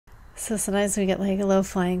So sometimes we get like low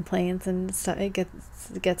flying planes and stuff. It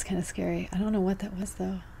gets kind of scary. I don't know what that was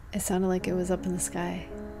though. It sounded like it was up in the sky,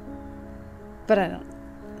 but I don't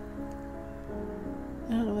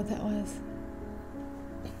know what that was.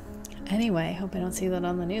 Anyway, hope I don't see that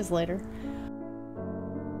on the news later.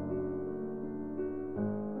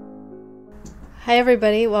 Hi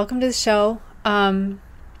everybody, welcome to the show.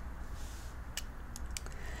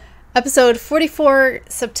 Episode 44,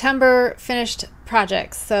 September finished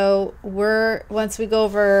projects. So once we go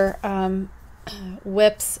over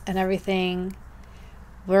whips and everything,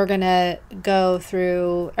 we're gonna go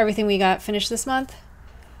through everything we got finished this month.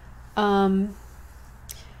 We're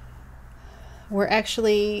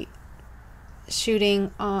actually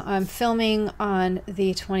I'm filming on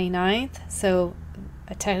the 29th, so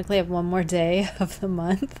I technically have one more day of the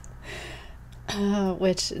month,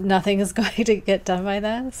 which nothing is going to get done by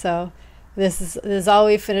then. So this is all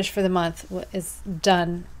we finished for the month is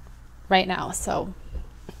done right now. So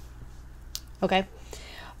okay.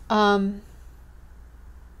 I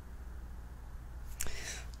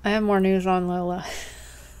have more news on Lola.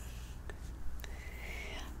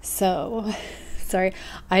 So sorry,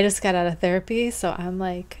 I just got out of therapy, so I'm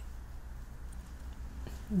like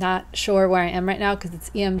not sure where I am right now because it's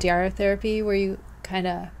EMDR therapy where you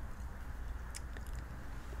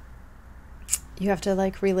have to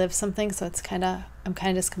like relive something, so it's I'm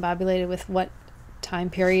kind of discombobulated with what time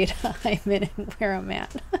period I'm in and where I'm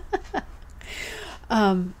at.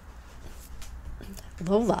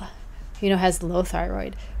 Lola, has low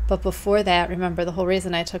thyroid, but before that, remember the whole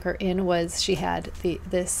reason I took her in was she had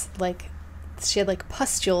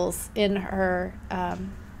pustules in her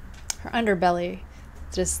underbelly,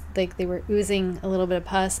 just like they were oozing a little bit of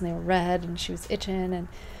pus and they were red and she was itching, and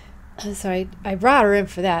so I brought her in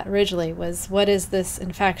for that. Originally was, what is this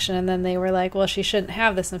infection? And then they were like, well, she shouldn't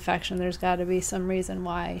have this infection, there's got to be some reason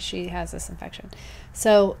why she has this infection.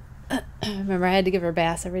 So remember I had to give her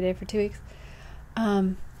baths every day for 2 weeks.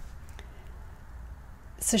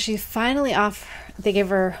 So she finally they gave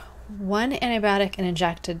her one antibiotic, an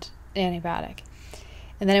injected antibiotic,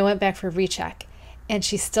 and then I went back for a recheck and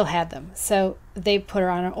she still had them, so they put her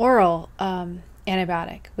on an oral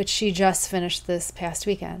antibiotic, which she just finished this past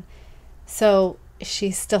weekend, so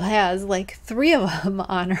she still has like 3 of them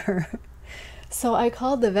on her. So I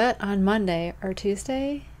called the vet on Monday,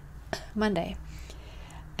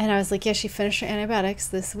 and I was like, yeah, she finished her antibiotics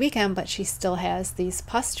this weekend, but she still has these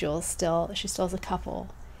pustules she still has a couple.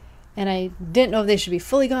 And I didn't know if they should be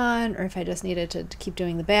fully gone or if I just needed to keep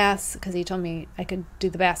doing the baths, because he told me I could do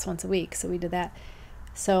the baths once a week, so we did that.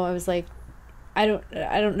 So I was like, I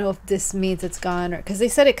don't know if this means it's gone, or because they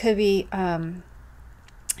said it could be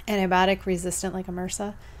antibiotic resistant, like a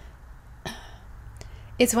MRSA.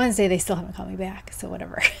 It's Wednesday, they still haven't called me back, so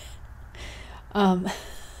whatever.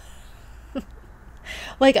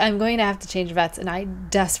 Like, I'm going to have to change vets, and I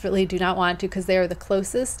desperately do not want to, because they are the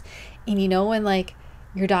closest. And when like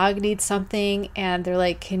your dog needs something and they're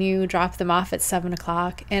like, can you drop them off at 7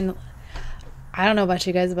 o'clock? And I don't know about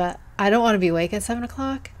you guys, but I don't want to be awake at 7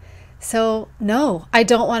 o'clock. So no, I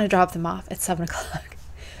don't want to drop them off at 7 o'clock.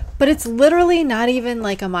 But it's literally not even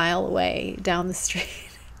like a mile away down the street.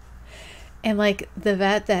 And like the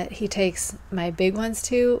vet that he takes my big ones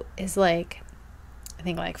to is like, I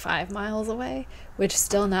think like 5 miles away, which is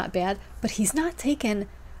still not bad. But he's not taking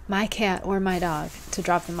my cat or my dog to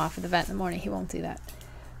drop them off at the vet in the morning. He won't do that.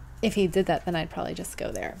 If he did that, then I'd probably just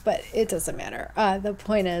go there. But it doesn't matter. The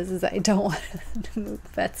point is I don't want to move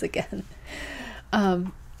vets again.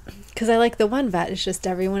 Because I like the one vet. It's just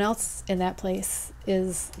everyone else in that place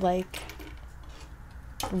is like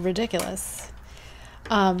ridiculous.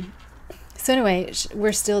 So anyway,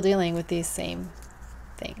 we're still dealing with these same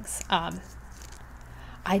things.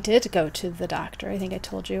 I did go to the doctor, I think I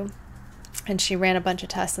told you, and she ran a bunch of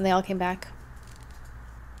tests and they all came back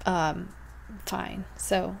fine.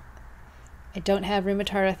 So I don't have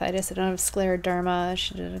rheumatoid arthritis, I don't have scleroderma.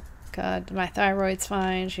 She did my thyroid's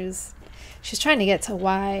fine. She's trying to get to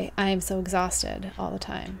why I am so exhausted all the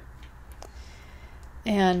time.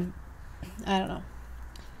 And I don't know.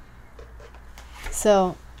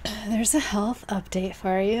 So there's a health update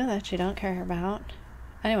for you that you don't care about.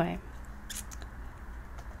 Anyway,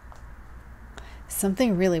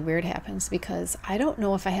 something really weird happens because I don't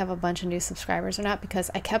know if I have a bunch of new subscribers or not,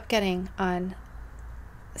 because I kept getting on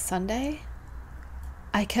Sunday,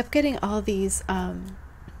 I kept getting all these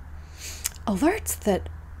alerts that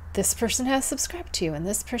this person has subscribed to you and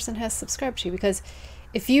this person has subscribed to you. Because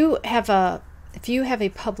if you have a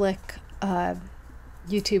public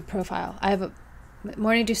YouTube profile, I have a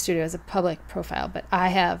Morning Dew Studio is a public profile, but I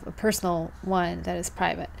have a personal one that is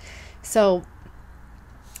private. So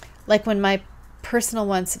Like when my personal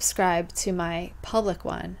one subscribed to my public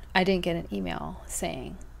one, I didn't get an email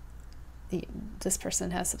saying this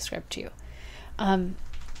person has subscribed to you.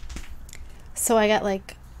 So I got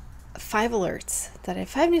like 5 alerts that I have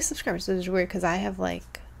 5 new subscribers, which is weird because I have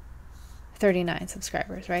like 39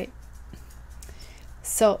 subscribers, right?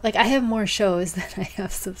 So like I have more shows than I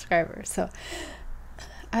have subscribers. So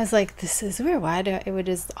I was like, this is weird. Why do it would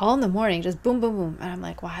just all in the morning, just boom, boom, boom. And I'm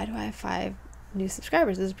like, why do I have 5 new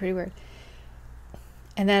subscribers? This is pretty weird.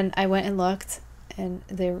 And then I went and looked and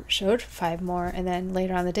they showed 5 more. And then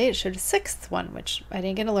later on the day, it showed a 6th one, which I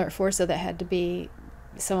didn't get an alert for. So that had to be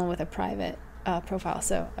someone with a private profile.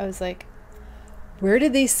 So I was like, where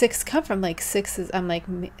did these 6 come from? Like 6 is, I'm like,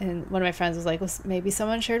 and one of my friends was like, well, maybe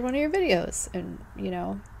someone shared one of your videos. And, you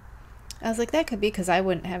know, I was like, that could be, because I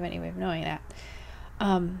wouldn't have any way of knowing that.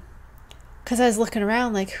 Because I was looking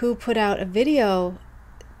around like who put out a video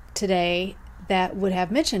today that would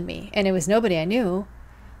have mentioned me, and it was nobody I knew.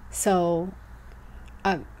 So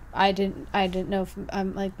I didn't know if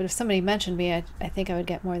I'm like, but if somebody mentioned me, I think I would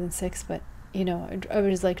get more than 6. But you know, I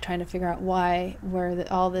was like trying to figure out where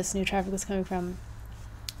all this new traffic was coming from.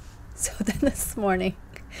 So then this morning,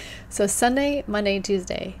 so Sunday, Monday,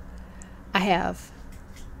 Tuesday, I have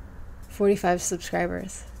 45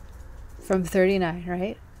 subscribers from 39,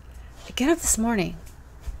 right? I get up this morning,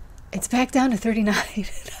 it's back down to 39. And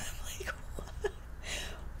I'm like,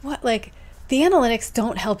 what? Like, the analytics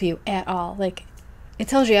don't help you at all. Like, it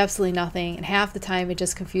tells you absolutely nothing, and half the time it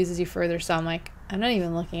just confuses you further. So I'm like, I'm not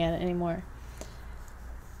even looking at it anymore.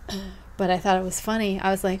 But I thought it was funny.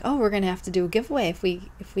 I was like, oh, we're gonna have to do a giveaway if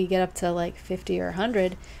we get up to like 50 or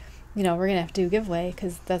 100. You know, we're gonna have to do a giveaway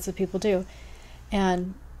because that's what people do.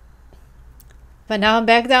 But now I'm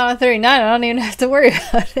back down to 39. I don't even have to worry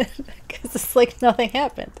about it because it's like nothing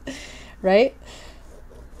happened, right?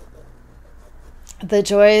 The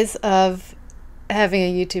joys of having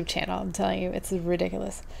a YouTube channel, I'm telling you, it's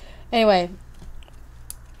ridiculous. Anyway,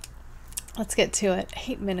 let's get to it.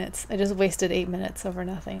 8 minutes. I just wasted 8 minutes over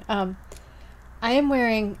nothing. I am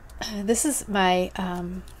wearing, this is my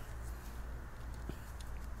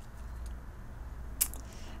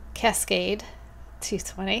Cascade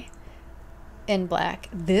 220 in black.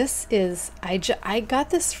 This is, I got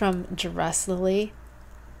this from Dress Lily,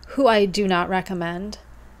 who I do not recommend.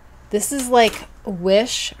 This is like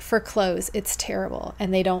Wish for clothes. It's terrible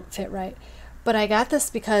and they don't fit right. But I got this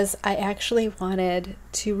because I actually wanted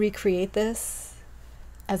to recreate this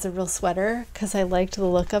as a real sweater because I liked the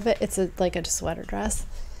look of it. It's like a sweater dress.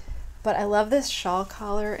 But I love this shawl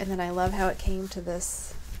collar, and then I love how it came to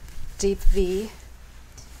this deep V.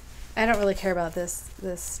 I don't really care about this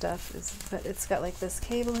stuff, but it's got like this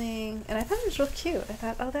cabling, and I thought it was real cute. I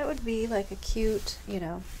thought, oh, that would be like a cute, you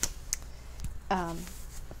know,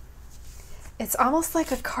 it's almost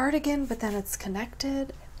like a cardigan, but then it's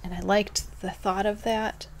connected, and I liked the thought of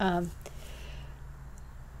that.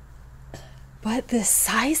 But the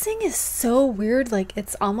sizing is so weird. Like,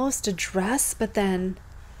 it's almost a dress, but then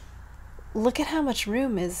look at how much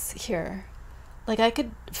room is here. Like, I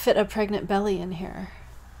could fit a pregnant belly in here.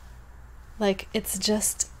 Like, it's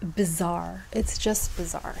just bizarre. It's just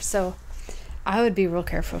bizarre. So I would be real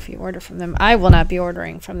careful if you order from them. I will not be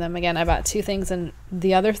ordering from them again. I bought 2 things, and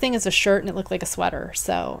the other thing is a shirt, and it looked like a sweater.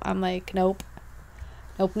 So I'm like, nope.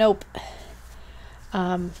 Nope, nope.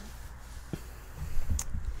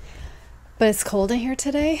 But it's cold in here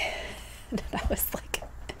today. And I was like,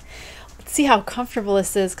 let's see how comfortable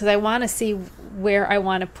this is, because I want to see where I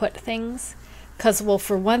want to put things. Because, well,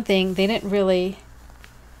 for one thing, they didn't really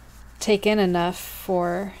take in enough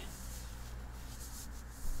for...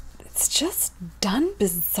 It's just done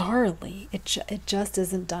bizarrely. It just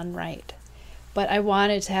isn't done right. But I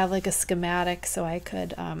wanted to have like a schematic so I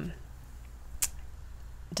could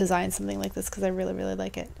design something like this, because I really, really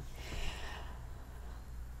like it.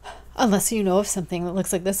 Unless you know of something that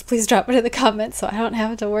looks like this, please drop it in the comments so I don't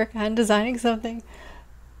have to work on designing something.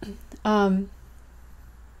 Oh,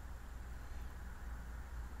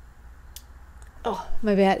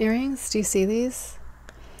 my bat earrings. Do you see these?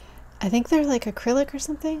 I think they're like acrylic or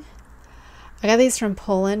something. I got these from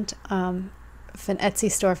Poland, from an Etsy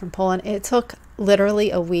store from Poland. It took literally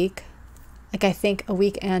a week, like I think a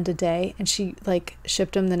week and a day, and she like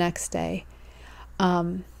shipped them the next day.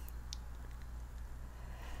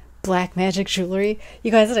 Black magic jewelry.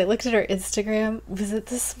 You guys, I looked at her Instagram, was it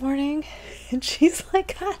this morning? And she's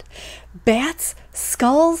like got bats,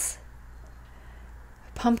 skulls,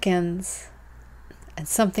 pumpkins, and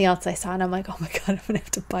something else I saw, and I'm like, oh my god, I'm gonna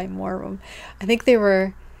have to buy more of them. I think they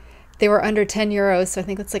were under 10 euros, so I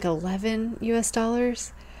think that's like $11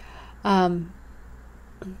 US.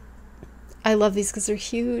 I love these because they're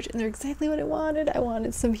huge and they're exactly what I wanted. I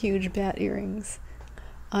wanted some huge bat earrings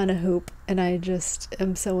on a hoop, and I just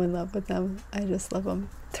am so in love with them. I just love them.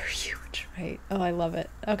 They're huge, right? Oh, I love it.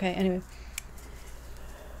 Okay, anyway.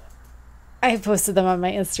 I posted them on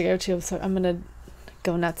my Instagram too, so I'm going to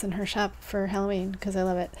go nuts in her shop for Halloween because I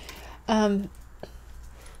love it.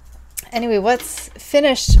 Anyway, what's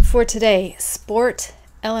finished for today? Sport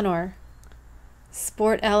Eleanor.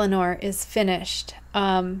 Sport Eleanor is finished.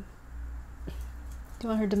 Do you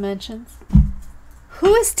want her dimensions?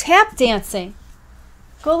 Who is tap dancing?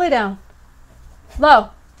 Go lay down. Lo,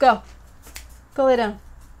 go. Go lay down.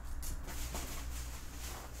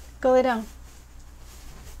 Go lay down.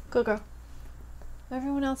 Go, girl.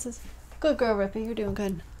 Everyone else is... Good girl, Rippy. You're doing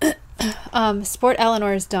good. Sport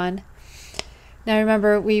Eleanor is done. Now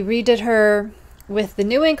remember, we redid her with the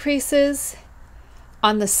new increases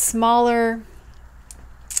on the smaller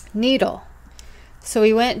needle. So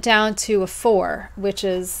we went down to a 4, which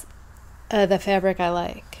is the fabric I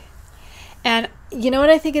like. And you know what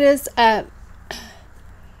I think it is?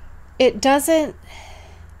 It doesn't,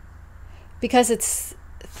 because it's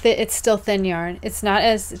still thin yarn. It's not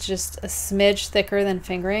as, it's just a smidge thicker than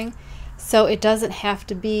fingering. So it doesn't have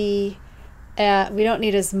to be, we don't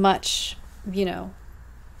need as much, you know,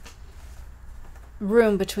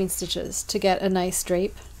 room between stitches to get a nice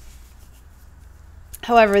drape.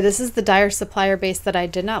 However, this is the Dyer Supplier base that I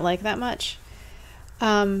did not like that much.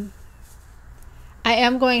 I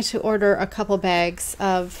am going to order a couple bags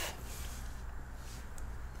of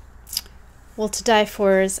Wool to Die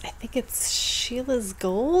For's, I think it's Sheila's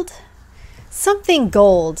Gold? Something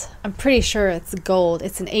gold. I'm pretty sure it's gold.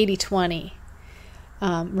 It's an 80/20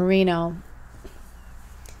 merino.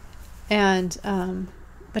 And,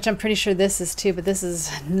 which I'm pretty sure this is too, but this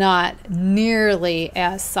is not nearly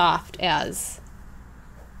as soft as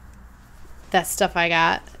that stuff I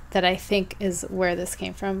got, that I think is where this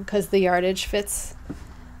came from, because the yardage fits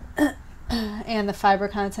and the fiber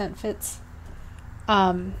content fits.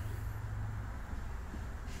 I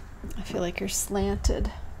feel like you're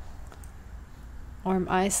slanted. Or am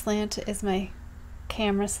I slanted? Is my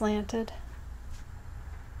camera slanted?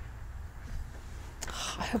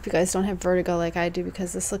 I hope you guys don't have vertigo like I do,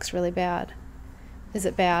 because this looks really bad. Is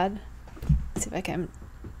it bad? Let's see if I can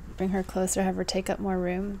bring her closer, have her take up more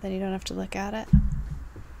room, then you don't have to look at it.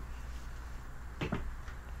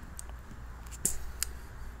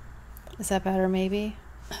 Is that better maybe?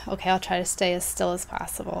 Okay, I'll try to stay as still as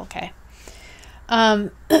possible. Okay.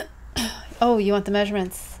 Oh, you want the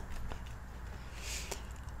measurements?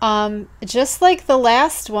 Just like the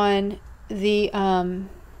last one, the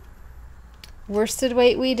worsted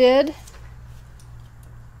weight we did,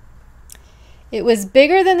 it was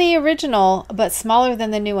bigger than the original, but smaller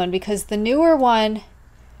than the new one, because the newer one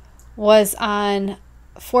was on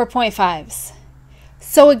 4.5s.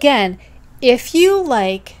 So again, if you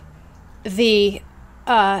like the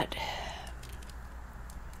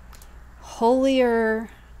holier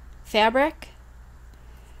fabric,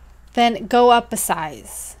 then go up a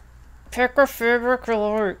size. Pick a fabric will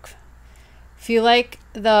work. If you like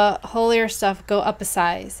the holier stuff, go up a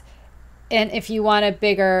size. And if you want a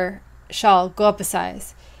bigger shawl, go up a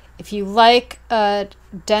size. If you like a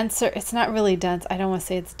denser, it's not really dense. I don't want to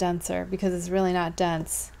say it's denser because it's really not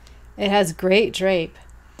dense. It has great drape.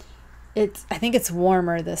 I think it's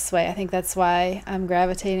warmer this way. I think that's why I'm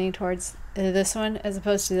gravitating towards this one as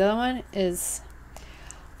opposed to the other one. Is,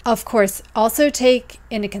 of course, also take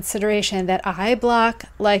into consideration that I block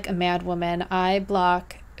like a madwoman. I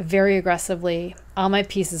block very aggressively. All my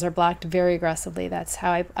pieces are blocked very aggressively. That's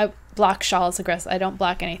how I block shawls aggressively. I don't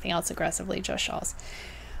block anything else aggressively, just shawls.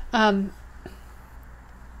 I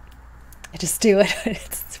just do it.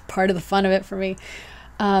 It's part of the fun of it for me.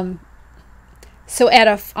 So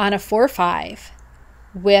on a 4.5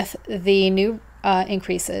 with the new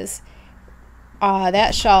increases,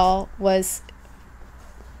 that shawl was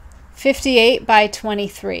 58 by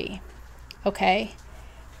 23. Okay,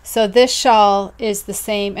 so this shawl is the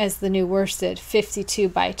same as the new worsted, 52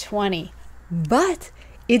 by 20, but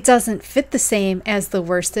it doesn't fit the same as the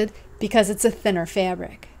worsted because it's a thinner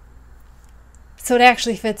fabric. So it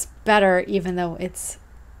actually fits better even though it's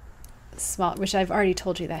small, which I've already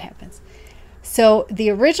told you that happens. So the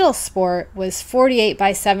original Sport was 48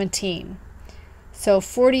 by 17. So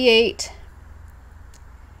 48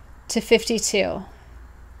 to 52.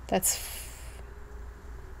 That's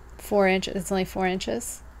 4 inches. It's only 4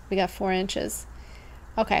 inches. We got 4 inches.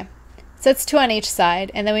 Okay. So it's 2 on each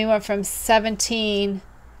side. And then we went from 17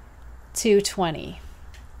 to 20,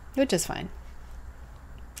 which is fine.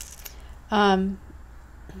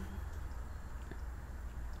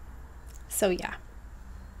 So yeah.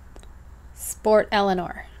 Sport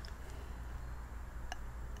Eleanor.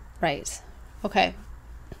 Right. Okay.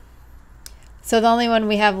 So the only one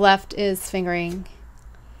we have left is fingering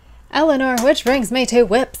Eleanor, which brings me to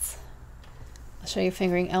whips. I'll show you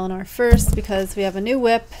fingering Eleanor first because we have a new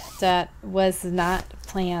whip that was not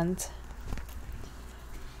planned.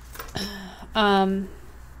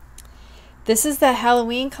 This is the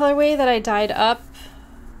Halloween colorway that I dyed up,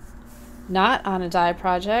 not on a dye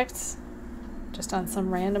project, just on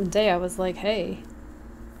some random day. I was like, hey,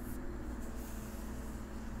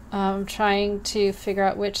 I'm trying to figure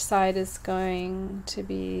out which side is going to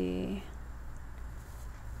be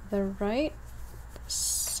the right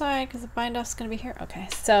side because the bind off's going to be here. Okay,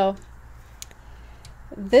 so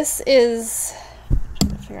this is, I'm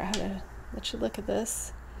trying to figure out how to let you look at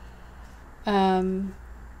this.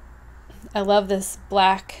 I love this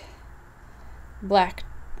black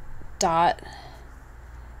dot.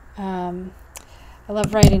 I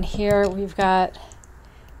love right in here we've got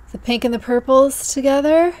the pink and the purples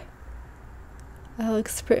together. That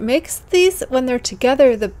looks pretty. Makes these, when they're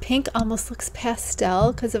together, the pink almost looks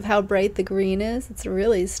pastel because of how bright the green is. It's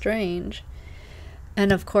really strange.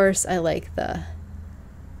 And of course I like the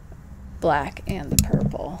black and the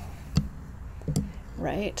purple.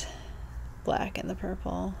 Right? Black and the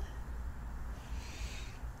purple.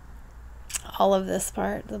 All of this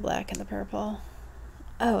part, the black and the purple.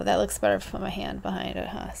 Oh, that looks better if I put my hand behind it,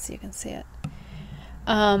 huh? So you can see it.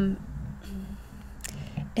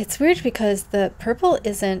 It's weird because the purple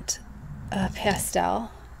isn't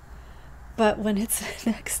pastel, but when it's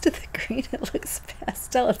next to the green, it looks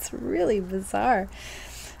pastel. It's really bizarre.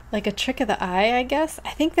 Like a trick of the eye, I guess.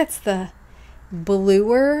 I think that's the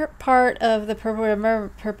bluer part of the purple.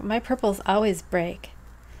 Remember, my purples always break.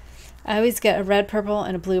 I always get a red purple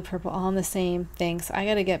and a blue purple all in the same thing, so I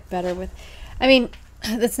got to get better with, I mean,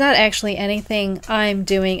 it's not actually anything I'm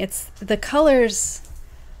doing. It's the colors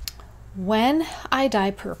when I dye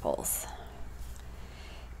purples.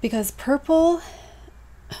 Because purple,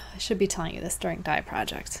 I should be telling you this during dye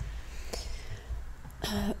project.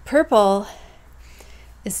 Purple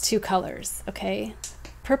is two colors, okay?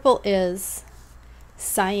 Purple is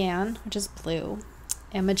cyan, which is blue,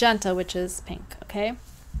 and magenta, which is pink, okay?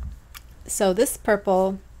 So this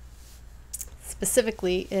purple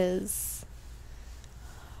specifically is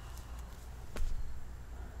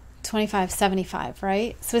 2575,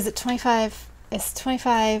 right? So is it 25? It's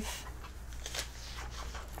 25.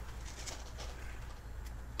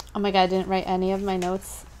 Oh my God, I didn't write any of my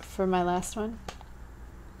notes for my last one.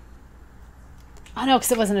 Oh no,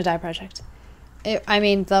 because it wasn't a dye project. I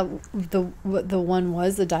mean, the one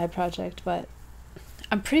was a dye project, but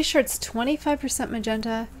I'm pretty sure it's 25%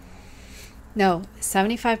 magenta. No,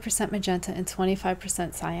 75% magenta and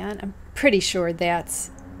 25% cyan. I'm pretty sure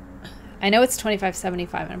that's, I know it's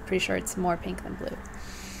 25-75, and I'm pretty sure it's more pink than blue.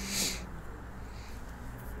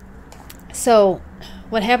 So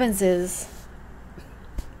what happens is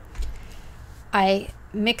I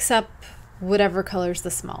mix up whatever color is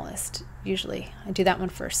the smallest. Usually I do that one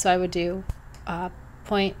first. So I would do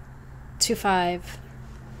 0.25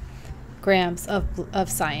 grams of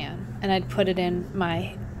cyan, and I'd put it in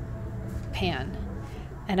my pan,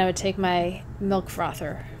 and I would take my milk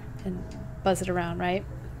frother and buzz it around, right?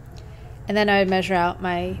 And then I would measure out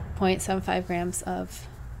my 0.75 grams of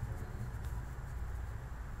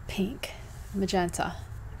pink, magenta,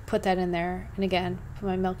 put that in there, and again, put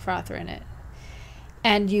my milk frother in it.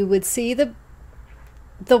 And you would see the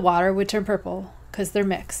water would turn purple because they're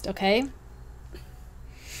mixed, okay?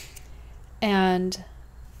 And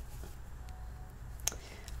I'm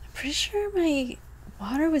pretty sure my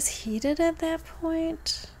water was heated at that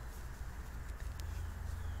point.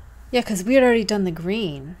 Yeah, because we had already done the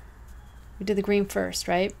green. We did the green first,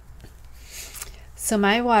 right? So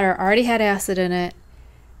my water already had acid in it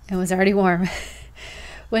and was already warm.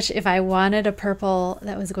 Which if I wanted a purple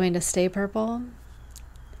that was going to stay purple,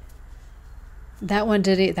 that one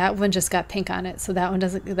just got pink on it. So that one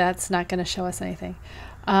doesn't, that's not going to show us anything.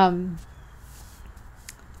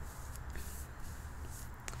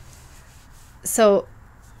 So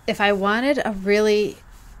if I wanted a really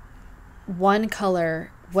one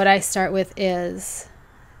color, what I start with is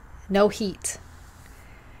no heat.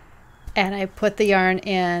 And I put the yarn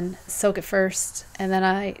in, soak it first, and then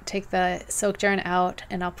I take the soaked yarn out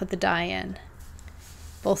and I'll put the dye in.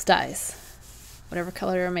 Both dyes. Whatever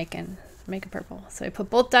color you're making, make it purple. So I put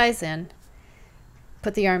both dyes in,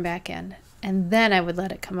 put the yarn back in, and then I would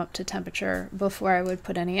let it come up to temperature before I would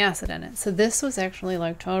put any acid in it. So this was actually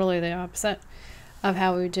like totally the opposite of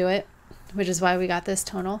how we would do it, which is why we got this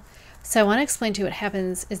tonal. So I want to explain to you what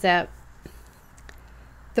happens is that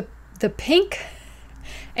the pink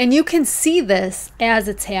And you can see this as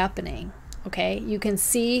it's happening, okay? You can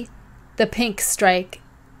see the pink strike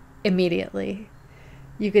immediately.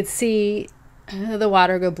 You could see the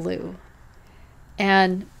water go blue.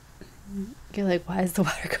 And you're like, why is the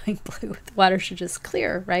water going blue? The water should just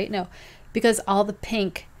clear, right? No, because all the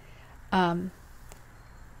pink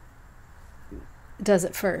does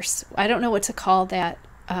it first. I don't know what to call that.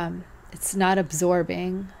 It's not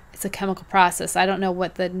absorbing. It's a chemical process. I don't know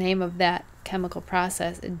what the name of that chemical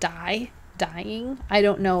process. Dyeing. I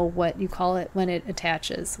don't know what you call it when it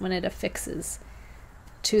attaches, when it affixes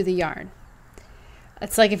to the yarn.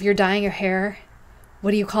 It's like if you're dyeing your hair,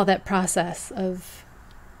 what do you call that process of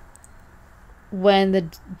when the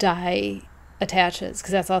dye attaches?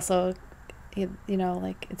 Because that's also, you know,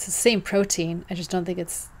 like it's the same protein. I just don't think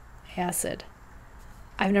it's acid.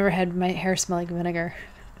 I've never had my hair smell like vinegar.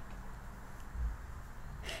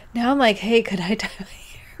 Now I'm like, hey, could I dye my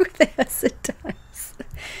hair with acid dyes?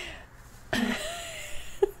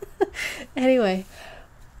 Anyway,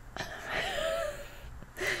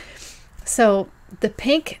 so the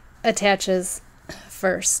pink attaches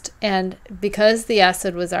first, and because the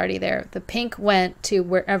acid was already there, the pink went to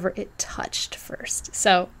wherever it touched first.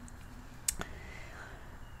 So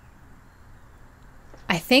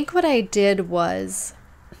I think what I did was,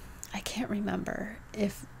 I can't remember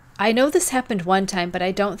if, I know this happened one time, but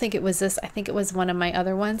I don't think it was this. I think it was one of my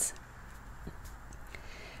other ones.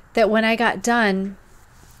 That when I got done,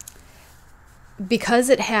 because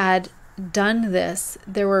it had done this,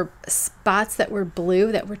 there were spots that were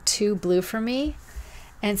blue that were too blue for me.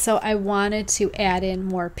 And so I wanted to add in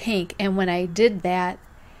more pink. And when I did that,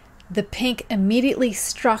 the pink immediately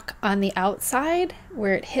struck on the outside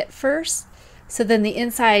where it hit first. So then the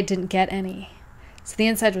inside didn't get any. So the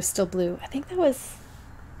inside was still blue. I think that was,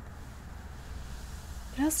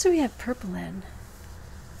 what else do we have purple in?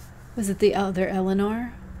 Was it the other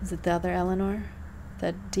Eleanor? Was it the other Eleanor?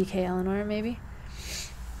 The DK Eleanor, maybe?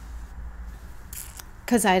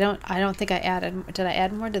 Because I don't think I added, did I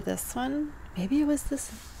add more to this one? Maybe it was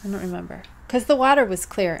this, I don't remember. Because the water was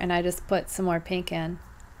clear and I just put some more pink in.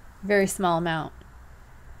 Very small amount.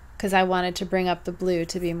 Because I wanted to bring up the blue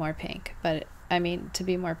to be more pink. But, I mean, to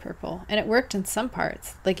be more purple. And it worked in some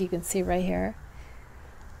parts. Like you can see right here.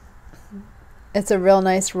 It's a real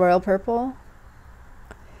nice royal purple.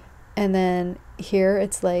 And then here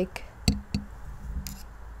it's like,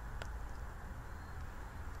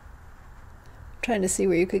 trying to see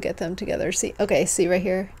where you could get them together. See, okay, see right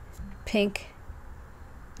here, pink,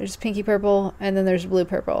 there's pinky purple, and then there's blue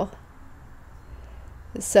purple.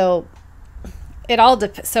 So it all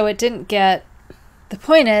so it didn't get, the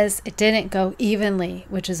point is it didn't go evenly,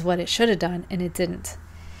 which is what it should have done, and it didn't.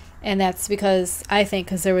 And that's because, I think,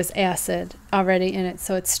 because there was acid already in it,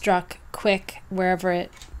 so it struck quick wherever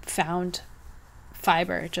it found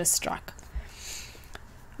fiber, it just struck.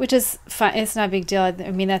 Which is fine. It's not a big deal. I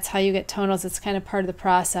mean, that's how you get tonals. It's kind of part of the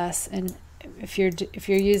process. And if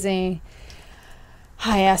you're using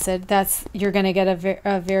high acid, you're going to get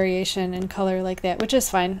a variation in color like that, which is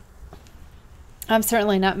fine. I'm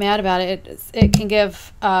certainly not mad about it. It can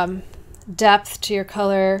give depth to your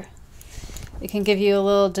color. It can give you a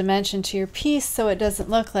little dimension to your piece, so it doesn't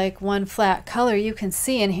look like one flat color. You can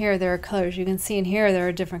see in here there are colors. You can see in here there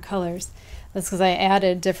are different colors. That's because I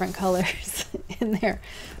added different colors in there.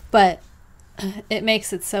 But it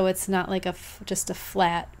makes it so it's not like just a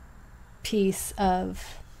flat piece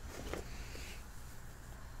of,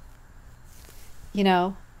 you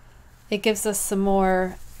know, it gives us some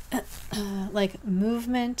more like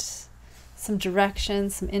movement, some direction,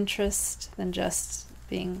 some interest than just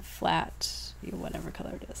being flat, whatever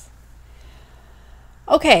color it is.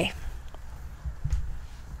 Okay.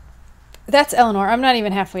 That's Eleanor. I'm not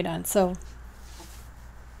even halfway done, so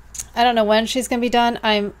I don't know when she's going to be done.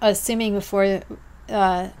 I'm assuming before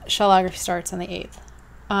shellography starts on the 8th.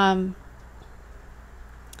 I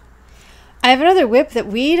have another whip that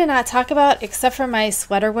we did not talk about except for my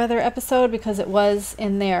sweater weather episode because it was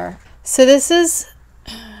in there. So this is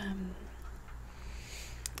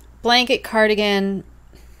Blanket Cardigan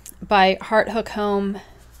by Heart Hook Home.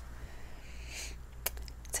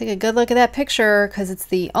 Take a good look at that picture because it's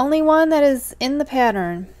the only one that is in the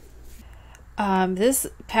pattern. This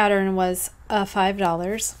pattern was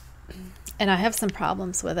 $5 and I have some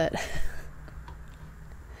problems with it.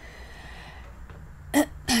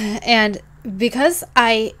 And because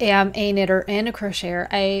I am a knitter and a crocheter,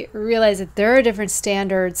 I realize that there are different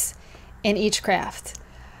standards in each craft.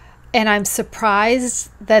 And I'm surprised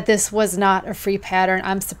that this was not a free pattern.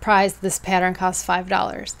 I'm surprised this pattern costs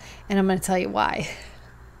 $5. And I'm going to tell you why.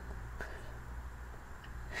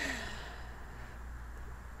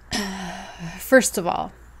 first of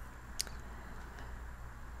all,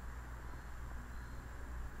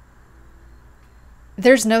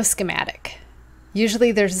 there's no schematic.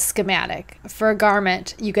 Usually there's a schematic. For a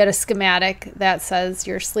garment, you get a schematic that says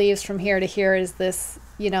your sleeves from here to here is this,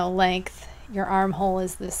 length. Your armhole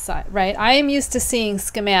is this size, right? I am used to seeing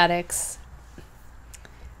schematics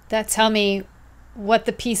that tell me what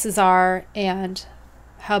the pieces are and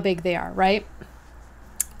how big they are, right?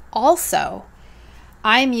 Also,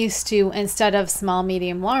 I'm used to, instead of small,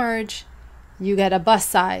 medium, large, you get a bust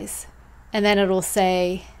size. And then it'll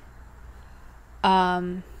say,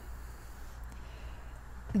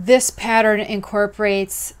 this pattern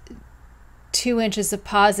incorporates 2 inches of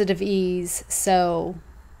positive ease, so,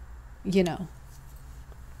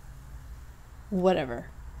 whatever.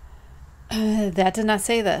 That did not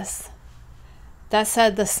say this. That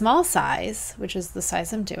said the small size, which is the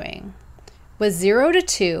size I'm doing, was 0 to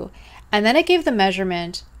 2, and then it gave the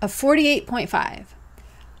measurement of 48.5.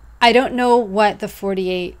 I don't know what the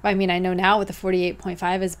 48, I know now what the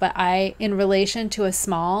 48.5 is, but in relation to a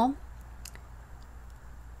small,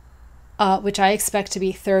 which I expect to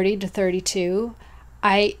be 30 to 32,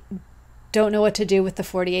 I don't know what to do with the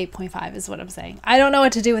 48.5 is what I'm saying. I don't know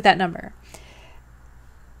what to do with that number.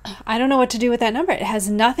 I don't know what to do with that number. It has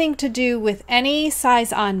nothing to do with any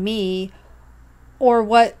size on me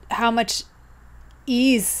or how much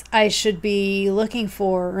ease I should be looking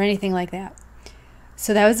for or anything like that.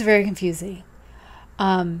 So that was very confusing.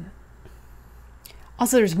 Also,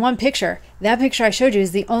 there's one picture. That picture I showed you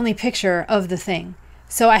is the only picture of the thing.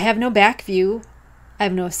 So I have no back view. I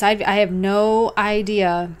have no side view. I have no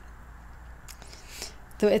idea.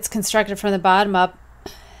 So it's constructed from the bottom up,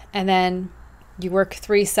 and then you work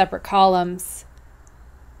 3 separate columns.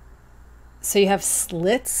 So you have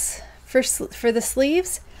slits for the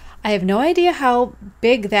sleeves. I have no idea how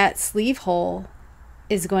big that sleeve hole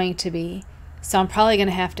is going to be. So I'm probably going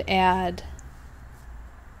to have to add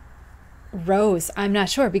rows. I'm not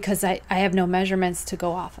sure because I have no measurements to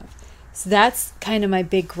go off of. So that's kind of my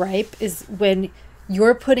big gripe, is when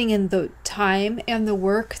you're putting in the time and the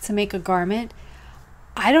work to make a garment.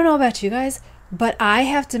 I don't know about you guys, but I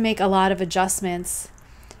have to make a lot of adjustments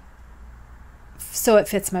so it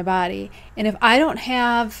fits my body. And if I don't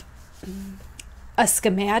have a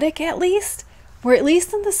schematic at least, where at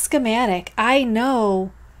least in the schematic, I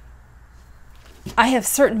know I have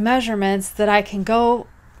certain measurements that I can go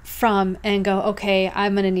from and go, okay,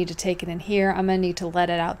 I'm going to need to take it in here. I'm going to need to let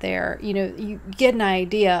it out there. You get an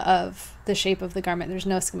idea of the shape of the garment. There's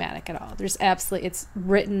no schematic at all. It's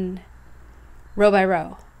written row by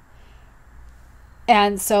row.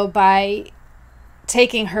 And so by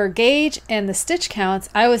taking her gauge and the stitch counts,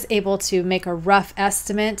 I was able to make a rough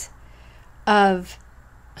estimate of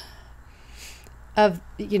to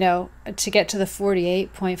get to the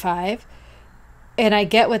 48.5. And I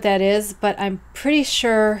get what that is, but I'm pretty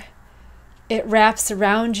sure it wraps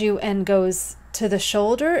around you and goes to the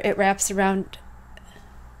shoulder. It wraps around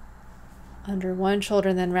under one shoulder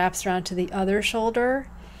and then wraps around to the other shoulder.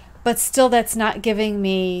 But still, that's not giving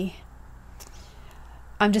me,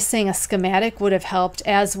 I'm just saying a schematic would have helped,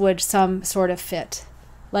 as would some sort of fit.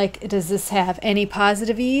 Like, does this have any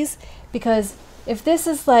positive ease? Because if this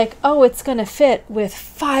is like, oh, it's going to fit with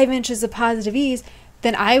 5 inches of positive ease,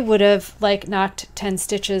 then I would have knocked 10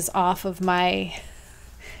 stitches off of my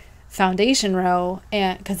foundation row,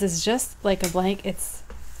 and because it's just like a blank.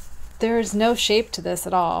 There's no shape to this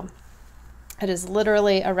at all. It is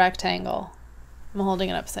literally a rectangle. I'm holding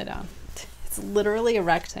it upside down. It's literally a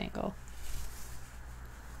rectangle.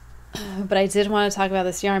 But I did want to talk about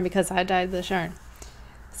this yarn because I dyed this yarn.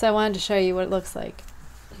 So I wanted to show you what it looks like.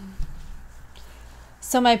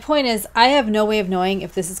 So my point is, I have no way of knowing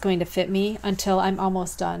if this is going to fit me until I'm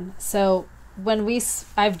almost done. So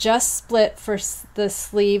I've just split for the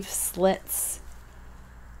sleeve slits.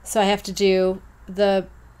 So I have to do the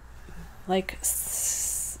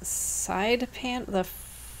side pan, the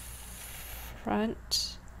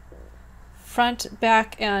front,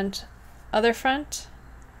 back, and other front.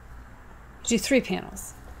 Do 3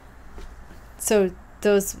 panels. So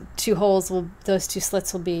those 2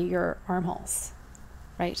 slits will be your armholes.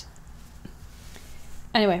 Right.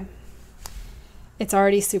 Anyway, it's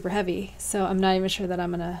already super heavy, so I'm not even sure that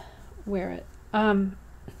I'm gonna wear it. I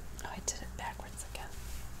did it backwards again.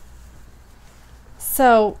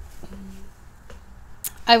 So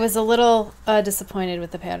I was a little disappointed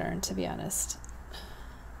with the pattern, to be honest.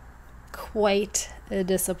 Quite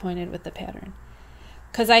disappointed with the pattern,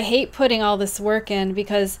 because I hate putting all this work in.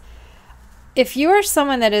 Because if you are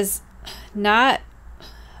someone that is not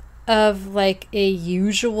of a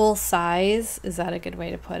usual size, is that a good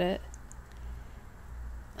way to put it?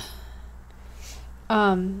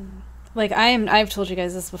 like I've told you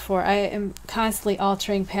guys this before, I am constantly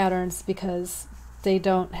altering patterns because they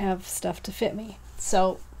don't have stuff to fit me.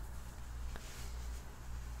 So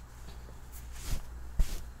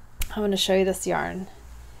I'm going to show you this yarn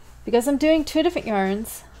because I'm doing two different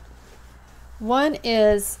yarns. One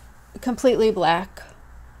is completely black.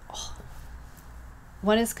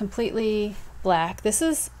 One is completely black. This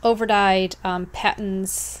is overdyed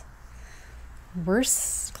Patton's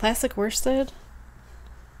classic worsted.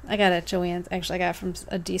 I got it at Joann's. Actually, I got it from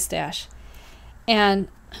a D-stash. And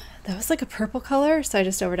that was like a purple color, so I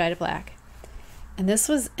just overdyed it black. And this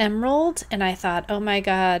was emerald, and I thought, oh my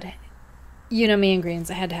God, you know me and greens,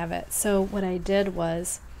 I had to have it. So what I did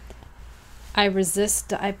was I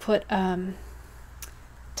put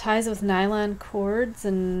ties with nylon cords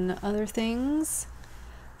and other things.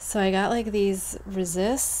 So I got like these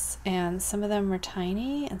resists, and some of them are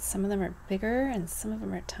tiny, and some of them are bigger, and some of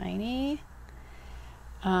them are tiny.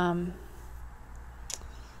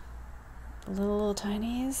 Little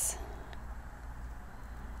tinies.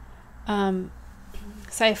 So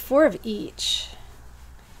I have 4 of each,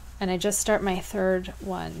 and I just start my third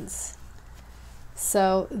ones.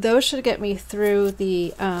 So those should get me through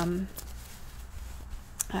the, I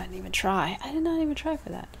didn't even try. I did not even try for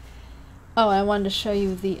that. Oh, I wanted to show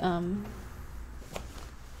you the,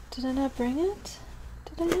 did I not bring it?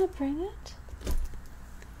 Did I not bring it?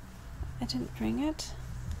 I didn't bring it.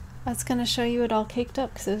 I was going to show you it all caked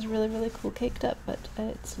up because it was really, really cool caked up, but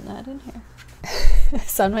it's not in here.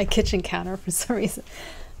 It's on my kitchen counter for some reason.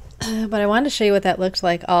 But I wanted to show you what that looked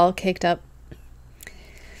like all caked up.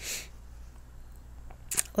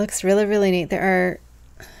 Looks really, really neat. There are,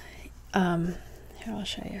 here, I'll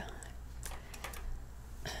show you.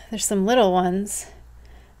 There's some little ones,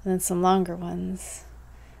 and then some longer ones,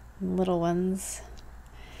 and little ones,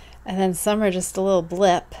 and then some are just a little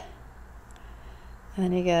blip. And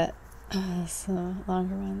then you get some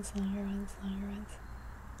longer ones, longer ones, longer ones.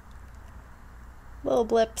 Little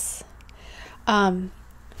blips.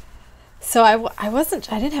 So I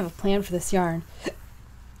didn't have a plan for this yarn.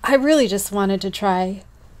 I really just wanted to try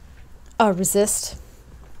a resist.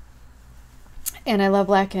 And I love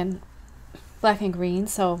black and green,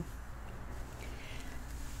 so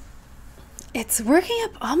it's working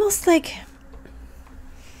up almost like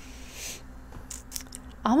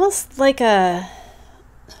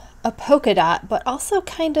a polka dot, but also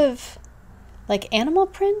kind of like animal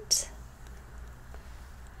print.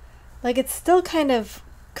 Like it's still kind of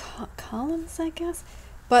columns, I guess,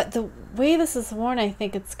 but the way this is worn, I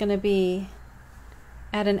think it's going to be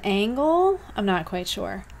at an angle. I'm not quite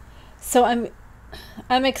sure. So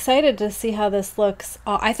I'm excited to see how this looks.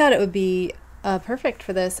 I thought it would be perfect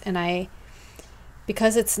for this, and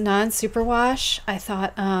because it's non-superwash, I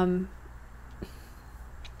thought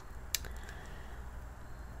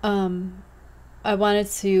I wanted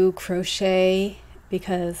to crochet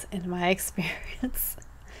because in my experience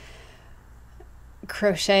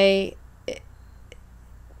crochet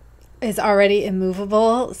is already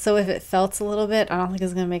immovable, so if it felts a little bit, I don't think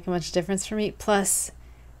it's going to make much difference for me. Plus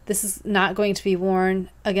this is not going to be worn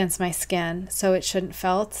against my skin, so it shouldn't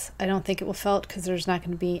felt. I don't think it will felt because there's not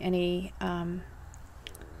going to be any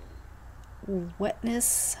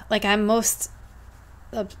wetness. Like I'm most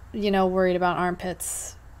worried about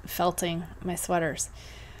armpits felting my sweaters.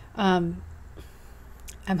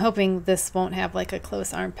 I'm hoping this won't have like a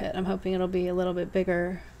close armpit. I'm hoping it'll be a little bit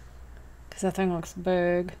bigger because that thing looks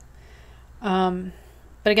big.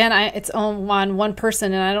 But again, it's on one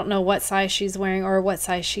person, and I don't know what size she's wearing or what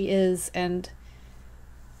size she is, and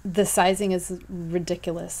the sizing is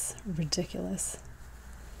ridiculous.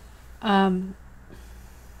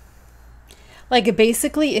 Like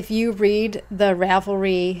basically, if you read the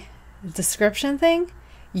Ravelry description thing,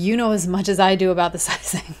 you know as much as I do about the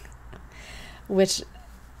sizing, which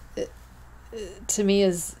to me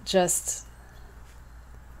is just,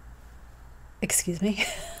 excuse me.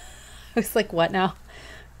 I was like, what now?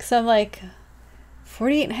 Because I'm like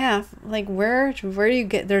 48 and a half. Like where do you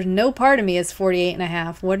get, there's no part of me is 48 and a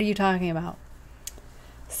half. What are you talking about?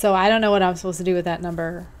 So I don't know what I'm supposed to do with that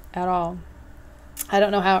number at all. I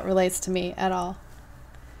don't know how it relates to me at all.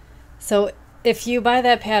 So if you buy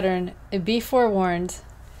that pattern, be forewarned.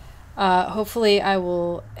 Hopefully I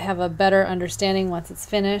will have a better understanding once it's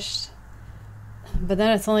finished. But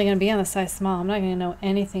then it's only going to be on the size small. I'm not going to know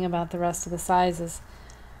anything about the rest of the sizes.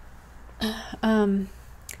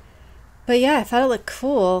 But yeah, I thought it looked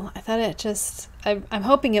cool. I thought it just, I'm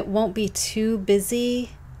hoping it won't be too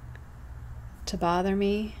busy to bother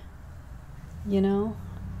me, you know?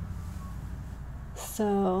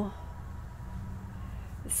 So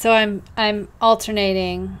I'm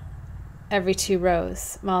alternating every 2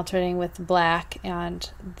 rows, alternating with black and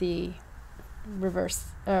the reverse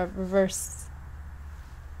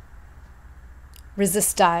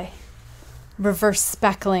resist dye. Reverse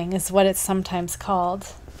speckling is what it's sometimes called.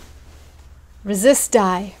 Resist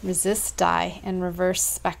dye, and reverse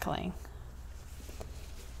speckling.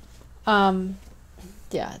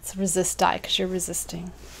 Yeah, it's resist dye because you're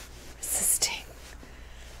resisting. It's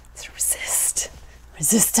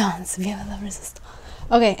resistance. Viva la resistance.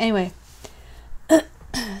 Okay, anyway.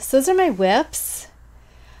 So those are my whips.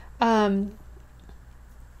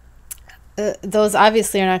 Those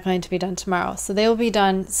obviously are not going to be done tomorrow. So they will be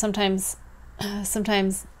done sometime.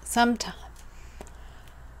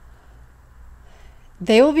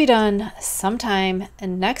 They will be done sometime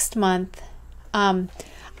next month.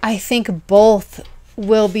 I think both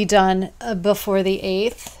will be done before the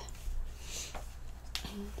 8th.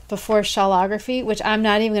 Before shawlography, which I'm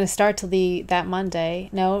not even going to start till that Monday.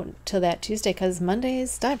 No, till that Tuesday, because Monday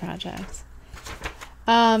is dye projects.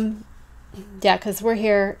 Yeah, because we're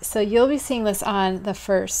here. So you'll be seeing this on the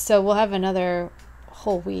 1st. So we'll have another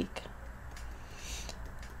whole week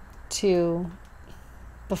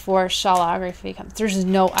before shawlography comes.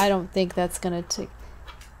 I don't think that's going to take.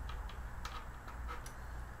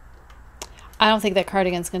 I don't think that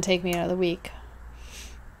cardigan's going to take me another week.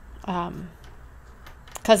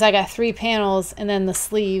 Because I got 3 panels and then the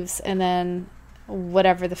sleeves and then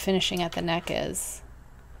whatever the finishing at the neck is.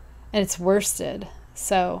 And it's worsted.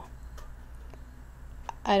 So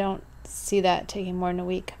I don't see that taking more than a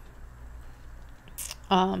week.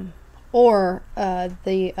 Or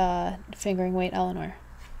the fingering weight Eleanor.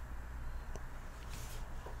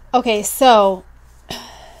 Okay, so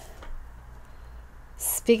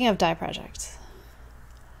speaking of dye projects,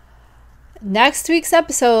 next week's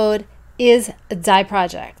episode is dye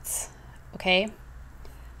projects, okay?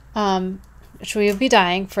 Which we will be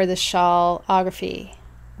dyeing for the shawlography,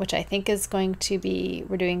 which I think is going to be,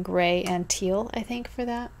 we're doing gray and teal, I think, for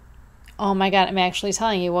that. Oh my God, I'm actually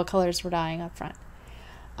telling you what colors we're dyeing up front.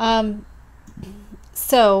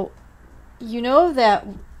 So, you know that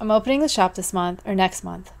I'm opening the shop this month, or next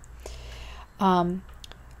month.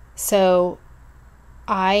 So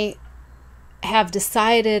I have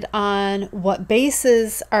decided on what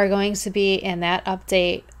bases are going to be in that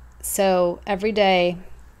update. So every day,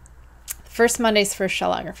 first Monday's for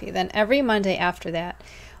shawlography, then every Monday after that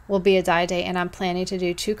will be a dye day, and I'm planning to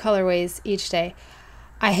do 2 colorways each day.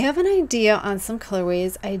 I have an idea on some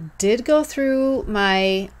colorways. I did go through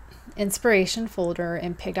my inspiration folder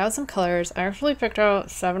and picked out some colors. I actually picked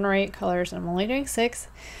out 7 or 8 colors, and I'm only doing 6.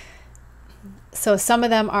 So some of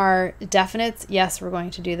them are definite, yes, we're going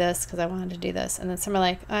to do this because I wanted to do this. And then some are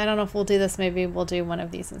like, I don't know if we'll do this. Maybe we'll do one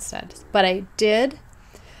of these instead. But I did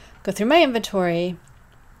go through my inventory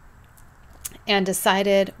and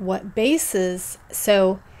decided what bases.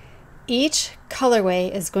 So each colorway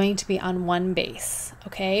is going to be on 1 base,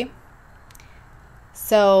 okay?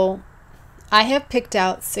 So I have picked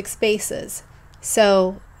out 6 bases.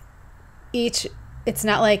 So it's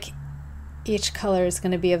not like each color is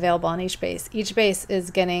going to be available on each base. Each base is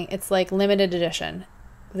getting, it's like limited edition.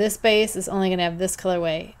 This base is only going to have this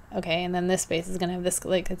colorway, okay? And then this base is going to have this,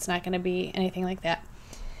 like, it's not going to be anything like that.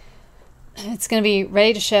 It's going to be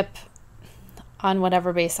ready to ship on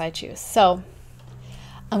whatever base I choose. So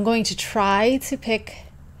I'm going to try to pick,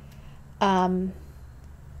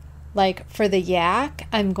 like for the yak,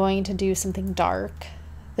 I'm going to do something dark.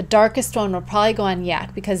 The darkest one will probably go on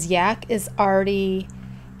yak because yak is already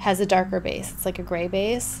has a darker base. It's like a gray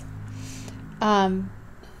base. Okay,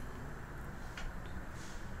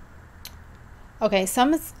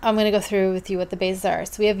 I'm going to go through with you what the bases are.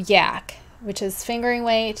 So we have yak, which is fingering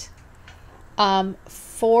weight,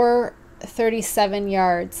 437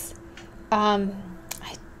 yards. I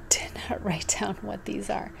did not write down what these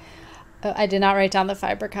are. I did not write down the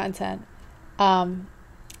fiber content. I'm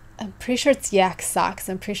pretty sure it's yak socks.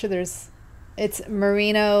 I'm pretty sure it's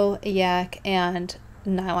merino, yak, and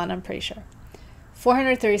nylon, I'm pretty sure.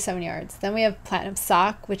 437 yards. Then we have platinum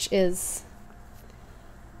sock, which is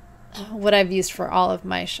what I've used for all of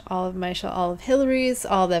Hillary's,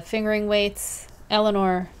 all the fingering weights.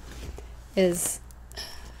 Eleanor is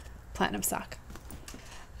platinum sock.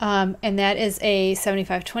 And that is a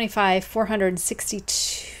 75-25,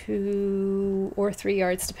 462 or 3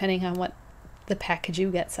 yards, depending on what the package you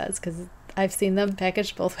get says, because I've seen them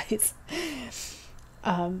packaged both ways.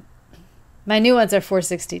 My new ones are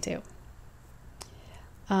 462.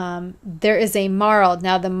 There is a marled.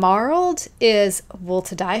 Now the marled is wool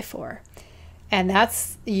to die for. And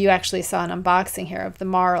that's, you actually saw an unboxing here of the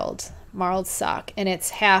marled sock. And it's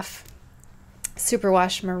half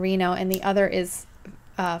superwash merino and the other is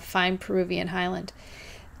fine Peruvian Highland,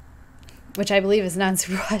 which I believe is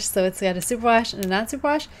non-superwash. So it's got a superwash and a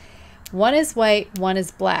non-superwash. One is white, one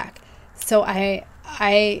is black. So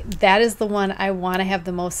that is the one I want to have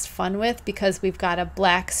the most fun with, because we've got a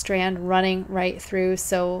black strand running right through.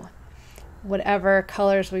 So whatever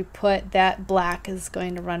colors we put, that black is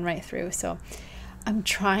going to run right through. So I'm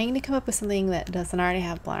trying to come up with something that doesn't already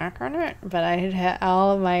have black on it, but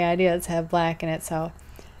all of my ideas have black in it. So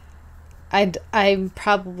I'm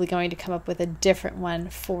probably going to come up with a different one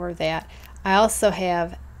for that. I also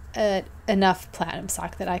have enough platinum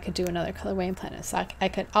sock that I could do another colorway in platinum sock. I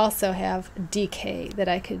could also have DK that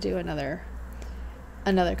I could do another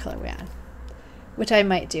colorway on, which I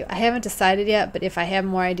might do. I haven't decided yet, but if I have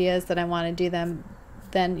more ideas that I want to do them,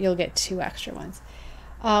 then you'll get 2 extra ones.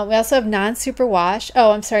 We also have non-superwash.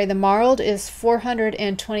 Oh, I'm sorry. The marled is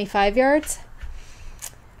 425 yards.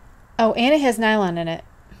 Oh, and it has nylon in it.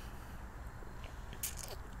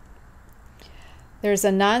 There's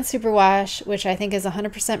a non-superwash, which I think is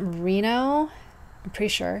 100% merino. I'm pretty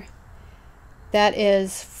sure. That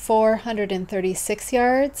is 436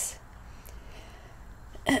 yards.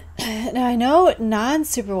 Now, I know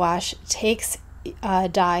non-superwash takes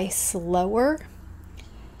dye slower.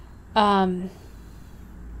 And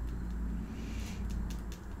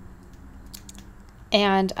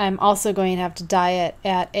I'm also going to have to dye it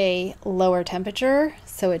at a lower temperature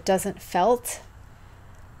so it doesn't felt.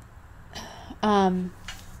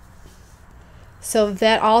 So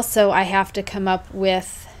that also, I have to come up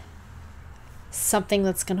with something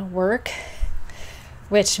that's going to work,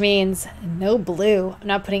 which means no blue. I'm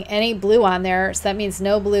not putting any blue on there, so that means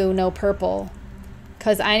no blue, no purple,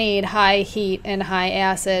 because I need high heat and high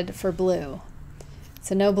acid for blue.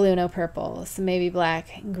 So no blue, no purple. So maybe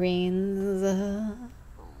black, greens.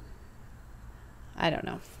 I don't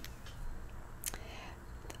know.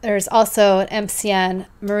 There's also an MCN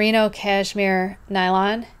merino cashmere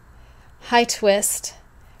nylon high twist.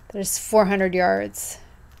 There's 400 yards.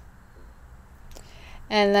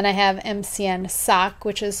 And then I have MCN sock,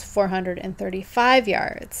 which is 435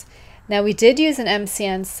 yards. Now, we did use an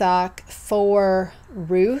MCN sock for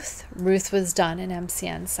Ruth. Ruth was done in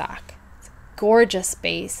MCN sock. It's a gorgeous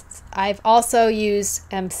base. I've also used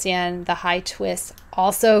MCN, the high twist,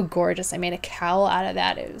 also gorgeous. I made a cowl out of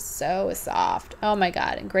that. It was so soft. Oh my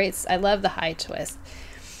God, and great. I love the high twist.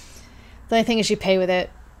 The only thing is you pay with it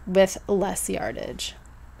with less yardage.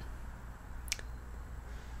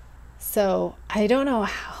 So I don't know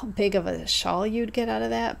how big of a shawl you'd get out of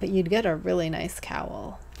that, but you'd get a really nice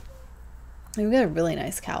cowl. You'd get a really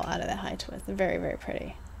nice cowl out of that high twist. They're very, very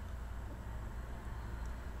pretty.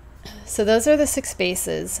 So those are the 6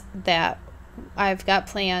 bases that I've got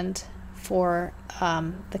planned for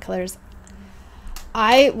the colors.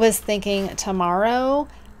 I was thinking tomorrow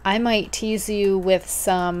I might tease you with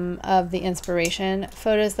some of the inspiration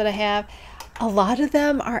photos that I have. A lot of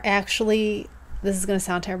them are actually, this is going to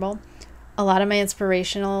sound terrible, a lot of my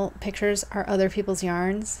inspirational pictures are other people's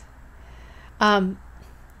yarns.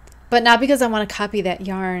 But not because I want to copy that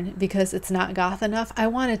yarn because it's not goth enough. I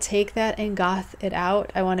want to take that and goth it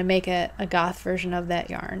out. I want to make it a goth version of that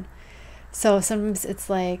yarn. So sometimes it's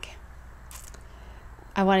like,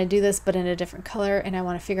 I want to do this but in a different color, and I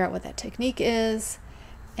want to figure out what that technique is.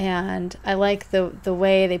 And I like the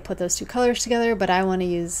way they put those 2 colors together, but I want to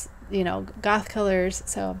use, you know, goth colors.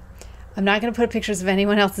 So I'm not going to put pictures of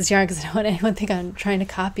anyone else's yarn because I don't want anyone to think I'm trying to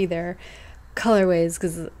copy their colorways,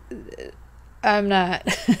 because I'm not.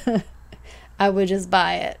 I would just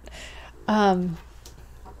buy it.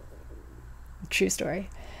 True story.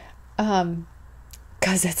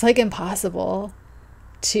 Because it's like impossible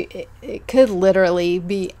to, it could literally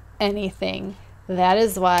be anything. That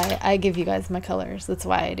is why I give you guys my colors. That's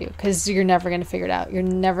why I do, because you're never going to figure it out. You're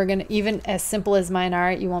never going to, even as simple as mine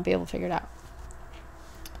are, you won't be able to figure it out.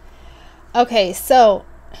 Okay, so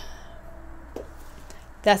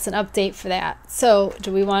that's an update for that. So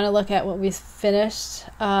do we want to look at what we finished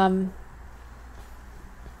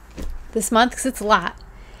this month? Because it's a lot.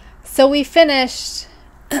 So we finished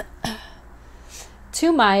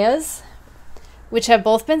 2 Mayas, which have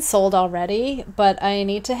both been sold already, but I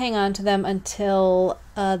need to hang on to them until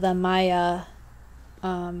the Maya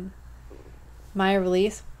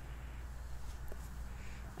release.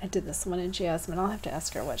 I did this one in Jasmine. I'll have to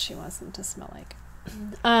ask her what she wants them to smell like.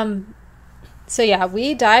 So yeah,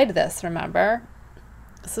 we dyed this, remember?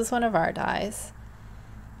 This is one of our dyes.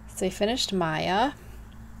 So we finished Maya,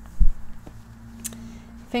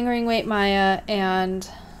 fingering weight Maya, and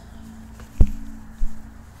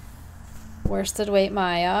worsted weight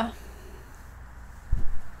Maya.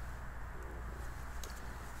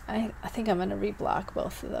 I think I'm going to reblock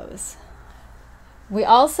both of those. We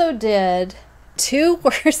also did 2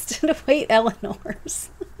 worsted weight Eleanors.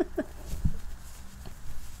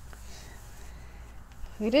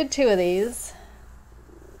 We did 2 of these.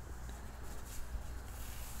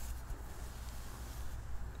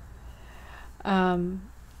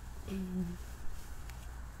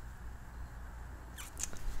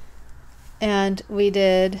 And we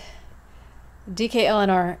did DK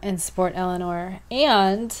Eleanor and Sport Eleanor.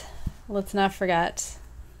 And let's not forget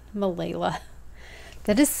Malayla.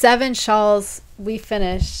 That is 7 shawls we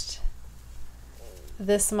finished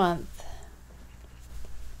this month.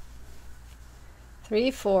 3,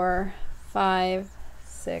 4, 5,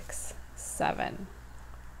 6, 7.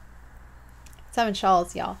 7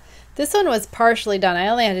 shawls, y'all. This one was partially done. I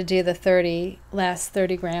only had to do the last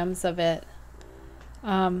 30 grams of it,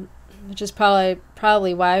 which is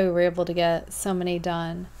probably why we were able to get so many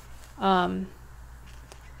done. But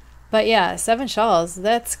yeah, 7 shawls,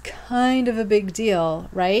 that's kind of a big deal,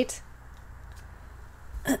 right?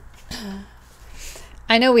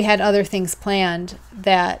 I know we had other things planned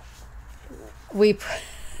that we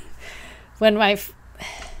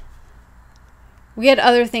had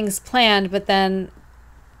other things planned, but then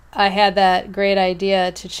I had that great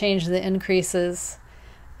idea to change the increases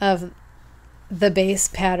of the base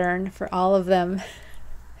pattern for all of them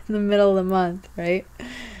in the middle of the month, right?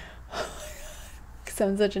 Because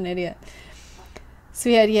I'm such an idiot. So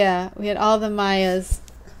we had all the Mayas.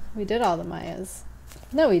 We did all the Mayas.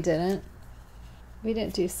 No, we didn't. We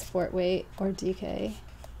didn't do sport weight or DK.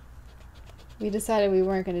 We decided we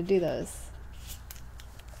weren't going to do those.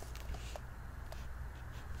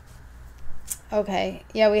 Okay,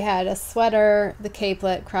 yeah, we had a sweater, the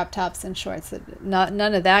capelet, crop tops, and shorts. None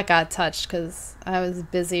of that got touched because I was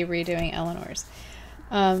busy redoing Eleanor's.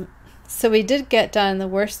 So we did get done the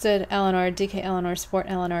worsted Eleanor, DK Eleanor, Sport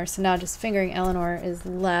Eleanor. So now just fingering Eleanor is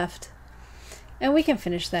left. And we can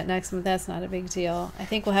finish that next month. That's not a big deal. I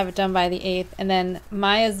think we'll have it done by the 8th. And then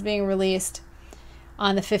Maya's being released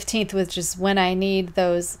on the 15th, which is when I need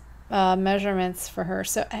those measurements for her.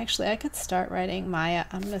 So actually I could start writing Maya.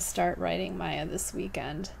 I'm going to start writing Maya this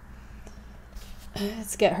weekend.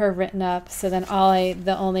 Let's get her written up. So then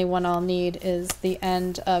the only one I'll need is the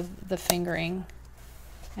end of the fingering.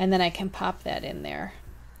 And then I can pop that in there.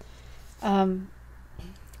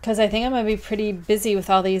 Because I think I'm going to be pretty busy with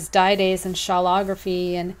all these dye days and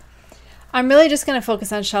shawlography, and I'm really just going to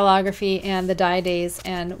focus on shawlography and the dye days,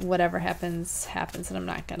 and whatever happens, happens, and I'm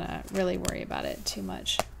not going to really worry about it too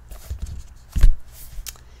much.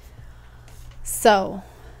 So,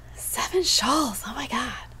 7 shawls. Oh my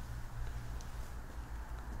God.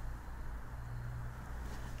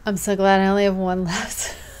 I'm so glad I only have 1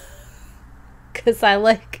 left. Because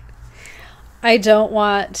I don't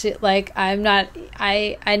want to,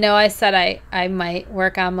 I know I said I might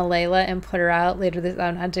work on Malayla and put her out later this,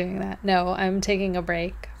 I'm not doing that. No, I'm taking a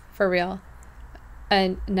break, for real.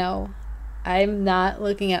 And no, I'm not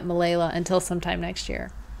looking at Malayla until sometime next year.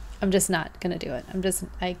 I'm just not going to do it.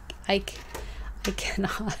 I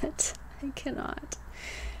cannot. I cannot.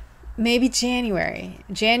 Maybe January.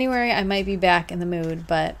 January I might be back in the mood,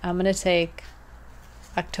 but I'm going to take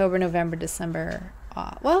October, November, December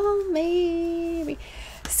off. Well, maybe.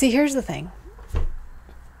 See, here's the thing.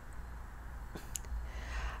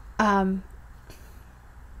 Have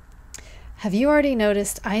you already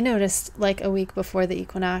noticed? I noticed like a week before the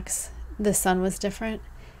equinox, the sun was different.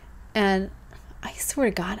 And I swear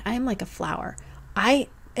to God, I am like a flower. I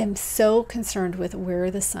am so concerned with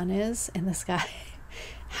where the sun is in the sky.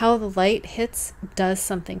 How the light hits does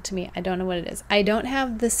something to me. I don't know what it is. I don't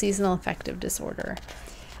have the seasonal affective disorder.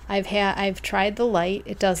 I've tried the light.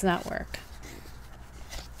 It does not work.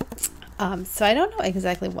 So I don't know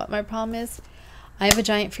exactly what my problem is. I have a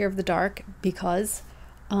giant fear of the dark because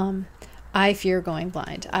I fear going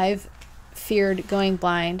blind. I've feared going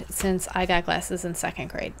blind since I got glasses in 2nd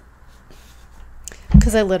grade.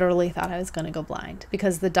 Because I literally thought I was going to go blind.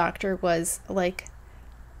 Because the doctor was like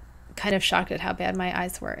kind of shocked at how bad my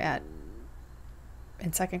eyes were in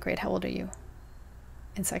 2nd grade. How old are you?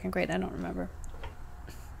 In 2nd grade, I don't remember.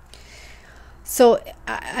 So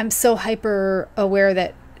I'm so hyper aware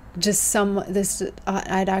that just this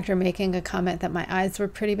eye doctor making a comment that my eyes were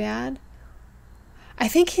pretty bad. I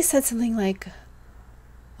think he said something like,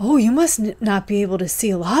 "Oh, you must not be able to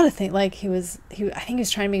see a lot of things." Like I think he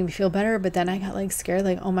was trying to make me feel better, but then I got like scared,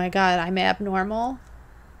 like, "Oh my God, I'm abnormal."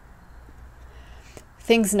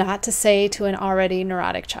 Things not to say to an already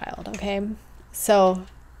neurotic child, okay? So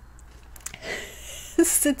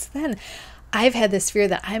since then, I've had this fear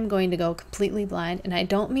that I'm going to go completely blind, and I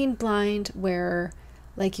don't mean blind where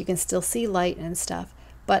like you can still see light and stuff,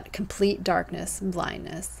 but complete darkness and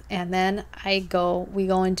blindness. And then we go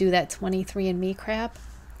and do that 23andMe crap.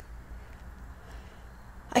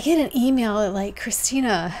 I get an email like,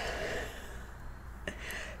 Christina,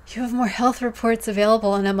 you have more health reports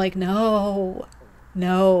available. And I'm like, no.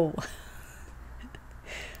 And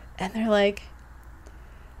they're like,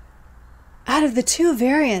 out of the 2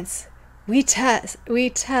 variants, we check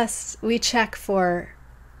for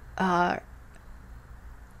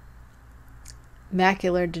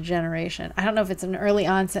macular degeneration. I don't know if it's an early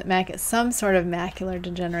onset some sort of macular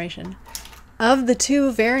degeneration. Of the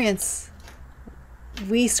 2 variants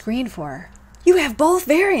we screen for, you have both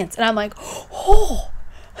variants. And I'm like, oh,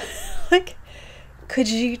 like, could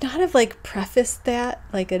you not have like prefaced that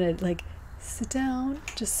like in a like, sit down,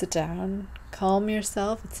 just sit down, calm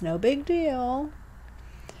yourself, it's no big deal.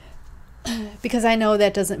 Because I know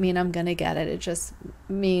that doesn't mean I'm gonna get it. It just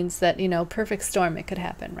means that, you know, perfect storm, it could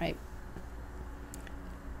happen, right?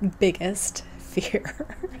 Biggest fear.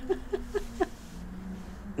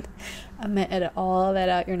 I'm gonna edit all that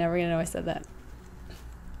out. You're never gonna know I said that.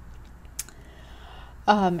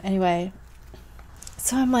 Anyway,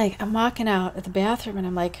 so I'm walking out at the bathroom and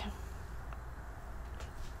I'm like,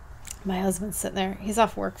 my husband's sitting there. He's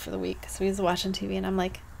off work for the week, so he's watching TV, and I'm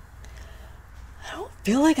like, I don't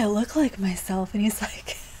feel like I look like myself. And he's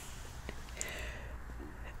like,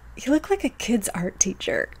 you look like a kid's art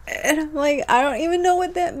teacher. And I'm like, I don't even know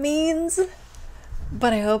what that means,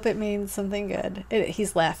 but I hope it means something good.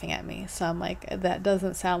 He's laughing at me, so I'm like, that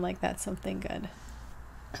doesn't sound like that's something good.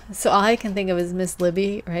 So all I can think of is Miss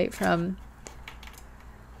Libby, right, from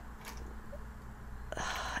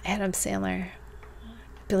Adam Sandler.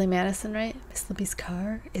 Billy Madison, right? Miss Libby's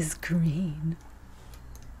car is green.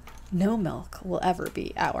 No milk will ever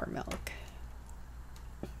be our milk.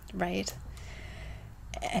 Right?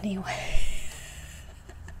 Anyway.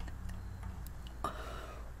 What?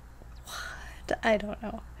 I don't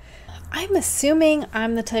know. I'm assuming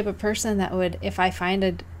I'm the type of person that would, if I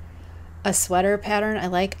find a sweater pattern I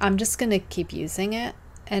like, I'm just going to keep using it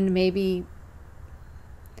and maybe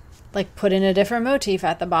like put in a different motif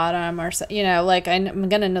at the bottom, or so, you know, like I'm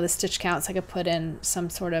gonna know the stitch counts. I could put in some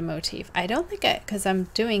sort of motif. I don't think because I'm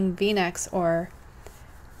doing V-necks or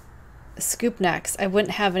scoop necks, I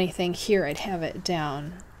wouldn't have anything here. I'd have it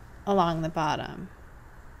down along the bottom,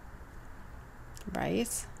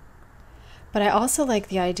 right? But I also like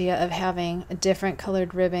the idea of having a different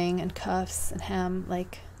colored ribbing and cuffs and hem,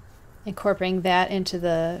 like incorporating that into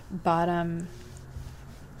the bottom.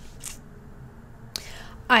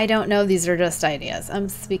 I don't know. These are just ideas. I'm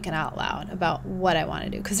speaking out loud about what I want to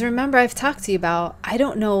do. Because remember, I've talked to you about, I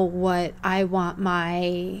don't know what I want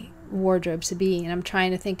my wardrobe to be. And I'm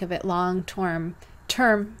trying to think of it long term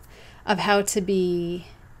of how to be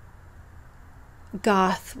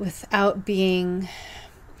goth without being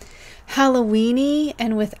Halloween-y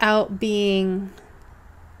and without being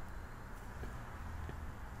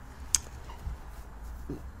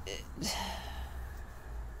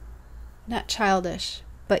not childish.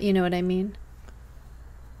 But you know what I mean?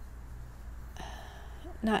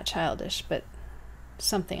 Not childish, but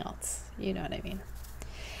something else. You know what I mean?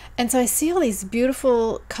 And so I see all these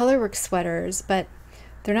beautiful colorwork sweaters, but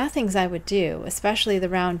they're not things I would do, especially the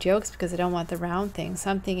round yokes, because I don't want the round thing. So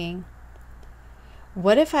I'm thinking,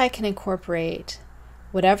 what if I can incorporate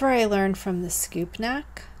whatever I learned from the scoop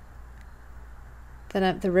neck,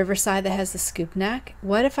 the Riverside that has the scoop neck?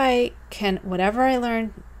 What if I can, whatever I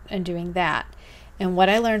learned in doing that, and what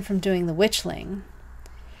I learned from doing the Witchling,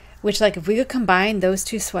 which, like, if we could combine those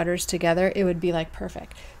 2 sweaters together, it would be like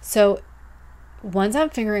perfect. So one's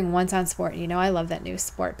on fingering, one's on sport. You know, I love that new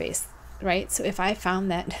sport base, right? So if I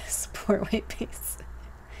found that sport weight base,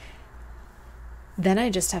 then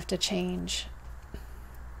I just have to change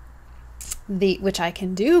which I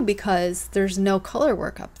can do because there's no color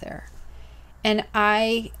work up there. And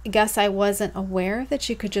I guess I wasn't aware that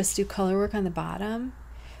you could just do color work on the bottom,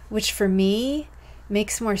 which for me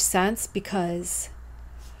makes more sense because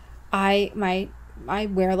I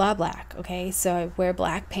wear a lot of black, okay? So I wear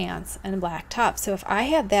black pants and a black top. So if I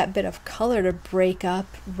had that bit of color to break up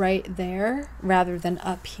right there rather than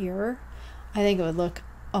up here, I think it would look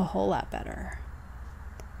a whole lot better.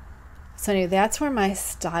 So anyway, that's where my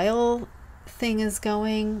style thing is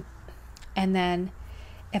going. And then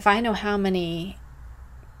if I know how many,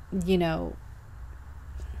 you know,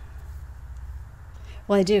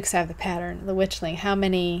 well, I do because I have the pattern, the Witchling, how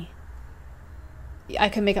many, I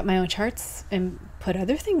could make up my own charts and put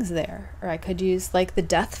other things there. Or I could use like the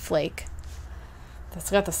Death Flake.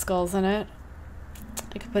 That's got the skulls in it.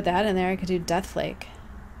 I could put that in there. I could do Death Flake.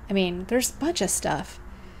 I mean, there's a bunch of stuff.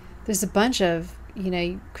 There's a bunch of,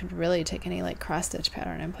 you could really take any like cross stitch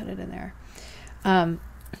pattern and put it in there.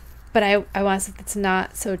 But I want something that's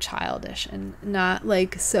not so childish and not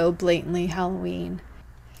like so blatantly Halloween.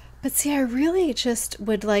 But see, I really just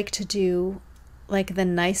would like to do like the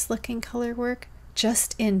nice looking color work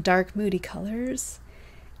just in dark moody colors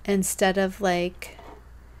instead of like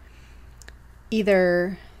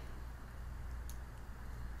either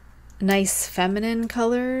nice feminine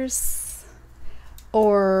colors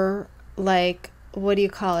or like, what do you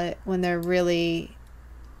call it when they're really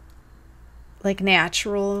like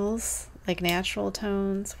naturals, like natural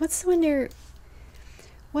tones? What's when you're,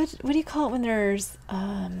 what do you call it when there's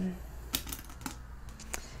when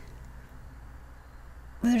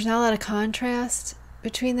there's not a lot of contrast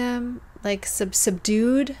between them, like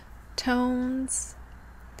subdued tones?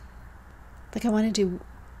 Like I want to do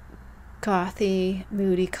gothy,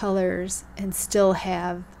 moody colors and still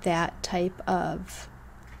have that type of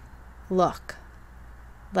look,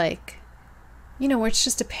 like, where it's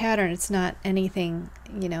just a pattern, it's not anything,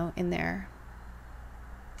 in there.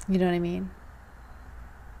 You know what I mean?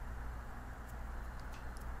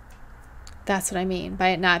 That's what I mean by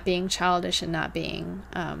it not being childish and not being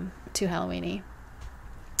too Halloween-y.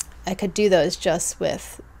 I could do those just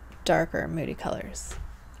with darker, moody colors.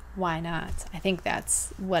 Why not? I think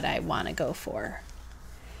that's what I want to go for.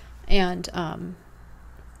 And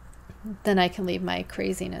then I can leave my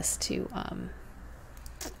craziness to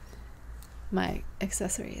my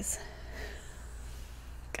accessories.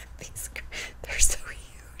 God, they're so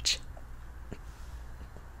huge.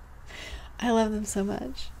 I love them so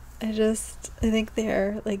much. I think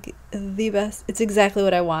they're like the best. It's exactly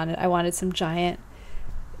what I wanted. I wanted some giant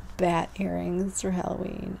bat earrings for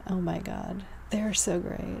Halloween. Oh my God. They're so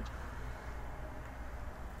great.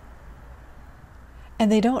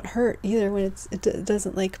 And they don't hurt either when it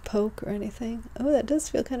doesn't like poke or anything. Oh, that does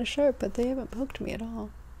feel kind of sharp, but they haven't poked me at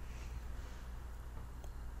all.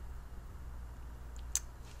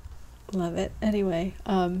 Love it. Anyway,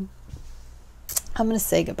 I'm going to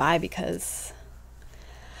say goodbye because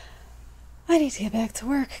I need to get back to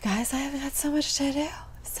work, guys. I have got so much to do.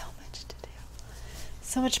 So much to do.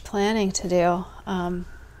 So much planning to do.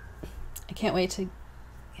 I can't wait to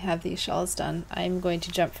have these shawls done. I'm going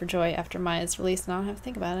to jump for joy after Maya's released and I don't have to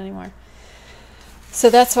think about it anymore. So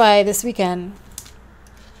that's why this weekend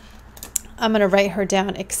I'm going to write her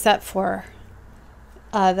down except for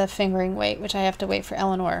the fingering weight, which I have to wait for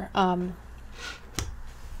Eleanor. But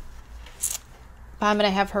I'm going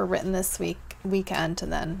to have her written this weekend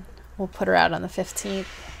and then we'll put her out on the 15th.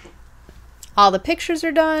 All the pictures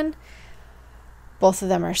are done. Both of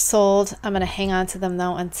them are sold. I'm going to hang on to them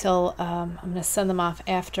though until I'm going to send them off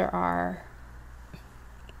after our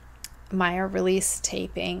Maya release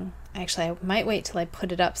taping. Actually, I might wait till I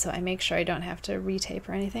put it up so I make sure I don't have to retape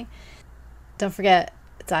or anything. Don't forget,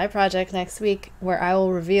 dye project next week where I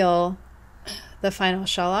will reveal the final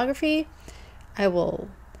shawlography. I will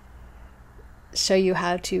show you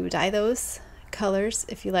how to dye those colors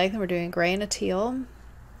if you like them. We're doing gray and a teal.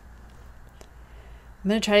 I'm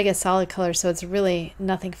going to try to get solid colors so it's really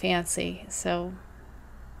nothing fancy. So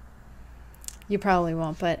you probably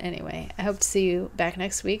won't, but anyway, I hope to see you back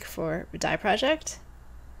next week for dye project.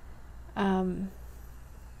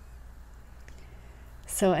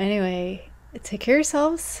 So anyway, take care of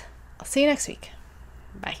yourselves. I'll see you next week.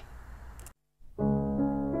 Bye.